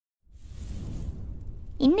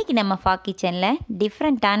இன்றைக்கி நம்ம ஃபா கிச்சனில்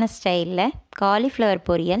டிஃப்ரெண்ட்டான ஸ்டைலில் காலிஃப்ளவர்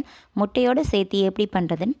பொரியல் முட்டையோடு சேர்த்து எப்படி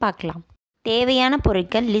பண்ணுறதுன்னு பார்க்கலாம். தேவையான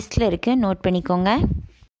பொருட்கள் லிஸ்ட்டில் இருக்குது, நோட் பண்ணிக்கோங்க.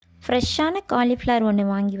 ஃப்ரெஷ்ஷான காலிஃப்ளவர் ஒன்று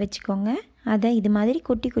வாங்கி வச்சுக்கோங்க. அதை இது மாதிரி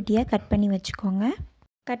குட்டி குட்டியாக கட் பண்ணி வச்சுக்கோங்க.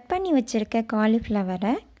 கட் பண்ணி வச்சுருக்க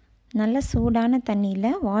காலிஃப்ளவரை நல்ல சூடான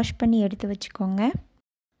தண்ணியில் வாஷ் பண்ணி எடுத்து வச்சுக்கோங்க.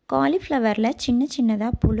 காலிஃப்ளவரில் சின்ன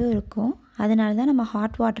சின்னதாக புழு இருக்கும், அதனால தான் நம்ம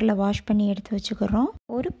ஹாட் வாட்டரில் வாஷ் பண்ணி எடுத்து வச்சுக்கிறோம்.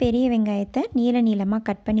 ஒரு பெரிய வெங்காயத்தை நீள நீளமாக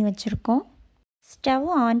கட் பண்ணி வச்சுருக்கோம். ஸ்டவ்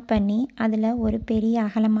ஆன் பண்ணி அதில் ஒரு பெரிய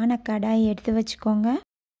அகலமான கடாய் எடுத்து வச்சுக்கோங்க.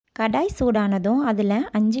 கடாய் சூடானதும் அதில்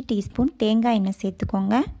 5 டீஸ்பூன் தேங்காய் எண்ணெய்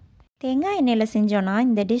சேர்த்துக்கோங்க. தேங்காய் எண்ணெயில் செஞ்சோன்னா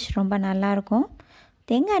இந்த டிஷ் ரொம்ப நல்லாயிருக்கும்.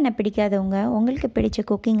 தேங்காய் எண்ணெய் பிடிக்காதவங்க உங்களுக்கு பிடிச்ச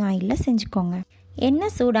குக்கிங் ஆயிலில் செஞ்சுக்கோங்க.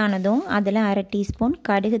 எண்ணெய் சூடானதும் அதில் 1/2 டீஸ்பூன்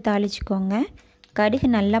கடுகு தாளிச்சிக்கோங்க. கடுகு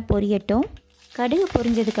நல்லா பொரியட்டும். கடுகு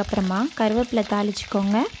பொரிஞ்சதுக்கப்புறமா கருவேப்பிலை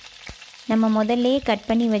தாளிச்சிக்கோங்க. நம்ம முதல்லே கட்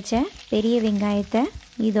பண்ணி வச்ச பெரிய வெங்காயத்தை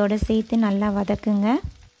இதோடு சேர்த்து நல்லா வதக்குங்க.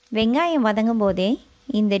 வெங்காயம் வதங்கும் போதே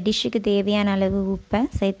இந்த டிஷ்ஷுக்கு தேவையான அளவு உப்பை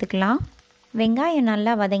சேர்த்துக்கலாம். வெங்காயம்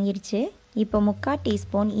நல்லா வதங்கிடுச்சு. இப்போ 3/4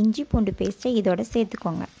 டீஸ்பூன் இஞ்சி பூண்டு பேஸ்ட்டை இதோட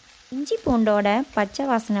சேர்த்துக்கோங்க. இஞ்சி பூண்டோட பச்சை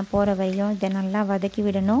வாசனை போகிற வரையும் இதை நல்லா வதக்கி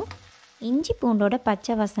விடணும். இஞ்சி பூண்டோட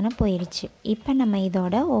பச்சை வாசனை போயிடுச்சு. இப்போ நம்ம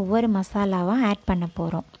இதோட ஒவ்வொரு மசாலாவாக ஆட் பண்ண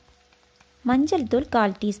போகிறோம். மஞ்சள் தூள்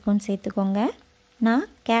 1/4 டீஸ்பூன் சேர்த்துக்கோங்க. நான்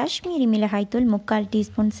காஷ்மீரி மிளகாய்த்தூள் 3/4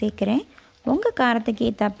 டீஸ்பூன் சேர்க்குறேன். உங்கள் காரத்துக்கு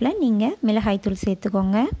ஏற்றாப்பில் நீங்கள் மிளகாய்த்தூள்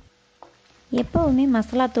சேர்த்துக்கோங்க. எப்போவுமே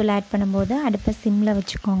மசாலாத்தூள் ஆட் பண்ணும்போது அடுப்பை சிம்மில்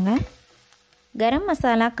வச்சுக்கோங்க. கரம்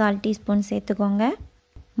மசாலா 1/4 டீஸ்பூன் சேர்த்துக்கோங்க.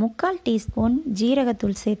 3/4 டீஸ்பூன்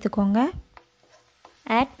ஜீரகத்தூள் சேர்த்துக்கோங்க.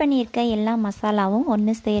 ஆட் பண்ணியிருக்க எல்லா மசாலாவும்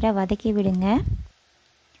ஒன்று சேர வதக்கி விடுங்க.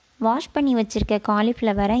 வாஷ் பண்ணி வச்சுருக்க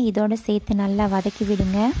காலிஃப்ளவரை இதோடு சேர்த்து நல்லா வதக்கி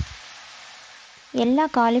விடுங்க. எல்லா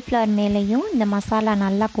காலிஃப்ளவர் மேலேயும் இந்த மசாலா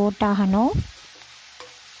நல்லா கோட் ஆகணும்.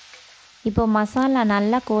 இப்போது மசாலா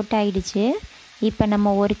நல்லா கோட் ஆகிடுச்சு. இப்போ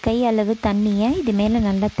நம்ம ஒரு கை அளவு தண்ணியை இது மேலே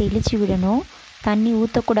நல்லா தெளித்து விடணும். தண்ணி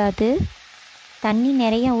ஊற்றக்கூடாது. தண்ணி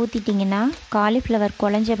நிறைய ஊற்றிட்டிங்கன்னா காலிஃப்ளவர்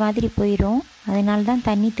குழஞ்ச மாதிரி போயிடும். அதனால தான்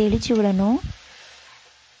தண்ணி தெளித்து விடணும்.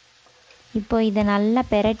 இப்போ இதை நல்லா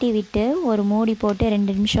பெரட்டி விட்டு ஒரு மூடி போட்டு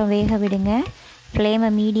 2 நிமிஷம் வேக விடுங்க. ஃப்ளேமை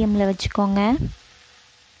மீடியமில் வச்சுக்கோங்க.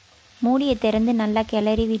 மூடியை திறந்து நல்லா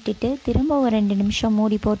கிளறி விட்டுட்டு திரும்ப ஒரு 2 நிமிஷம்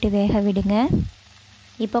மூடி போட்டு வேக விடுங்க.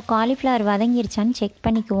 இப்போ காலிஃப்ளவர் வதங்கிருச்சான்னு செக்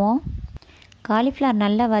பண்ணிக்குவோம். காலிஃப்ளவர்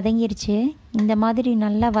நல்லா வதங்கிருச்சு. இந்த மாதிரி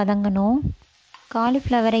நல்லா வதங்கணும்.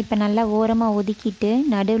 காலிஃப்ளவரை இப்போ நல்லா ஓரமாக ஒதுக்கிட்டு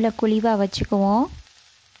நடுவில் குழிவாக வச்சுக்குவோம்.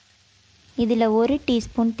 இதில் 1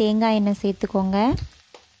 டீஸ்பூன் தேங்காய் எண்ணெய் சேர்த்துக்கோங்க.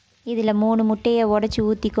 இதில் 3 முட்டையை உடச்சி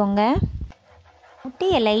ஊற்றிக்கோங்க.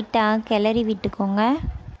 முட்டையை லைட்டாக கிளறி விட்டுக்கோங்க.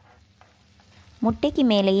 முட்டைக்கு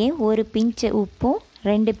மேலேயே 1 பிஞ்சு உப்பும்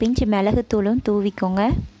 2 பிஞ்சு மிளகுத்தூளும் தூவிக்கோங்க.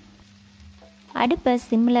 அடுப்பை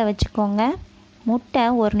சிம்மில் வச்சுக்கோங்க. முட்டை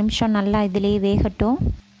 1 நிமிஷம் நல்லா இதிலே வேகட்டும்.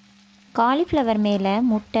 காலிஃப்ளவர் மேலே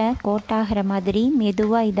முட்டை கோட்டாகிற மாதிரி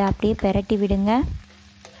மெதுவாக இதை அப்படியே பெரட்டி விடுங்க.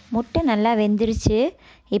 முட்டை நல்லா வெந்துருச்சு.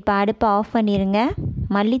 இப்போ அடுப்பை ஆஃப் பண்ணிடுங்க.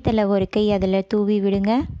 மல்லித்தலை 1 கை அதில் தூவி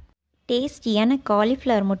விடுங்க. டேஸ்டியான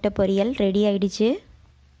காலிஃப்ளவர் முட்டை பொரியல் ரெடி ஆகிடுச்சு.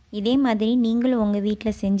 இதே மாதிரி நீங்களும் உங்கள்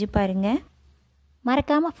வீட்டில் செஞ்சு பாருங்கள்.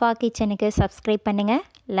 மறக்காமல் ஃபா கிச்சனுக்கு சப்ஸ்கிரைப் பண்ணுங்கள்,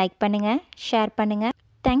 லைக் பண்ணுங்கள், ஷேர் பண்ணுங்கள்.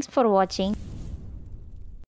 தேங்க்ஸ் ஃபார் வாட்சிங்.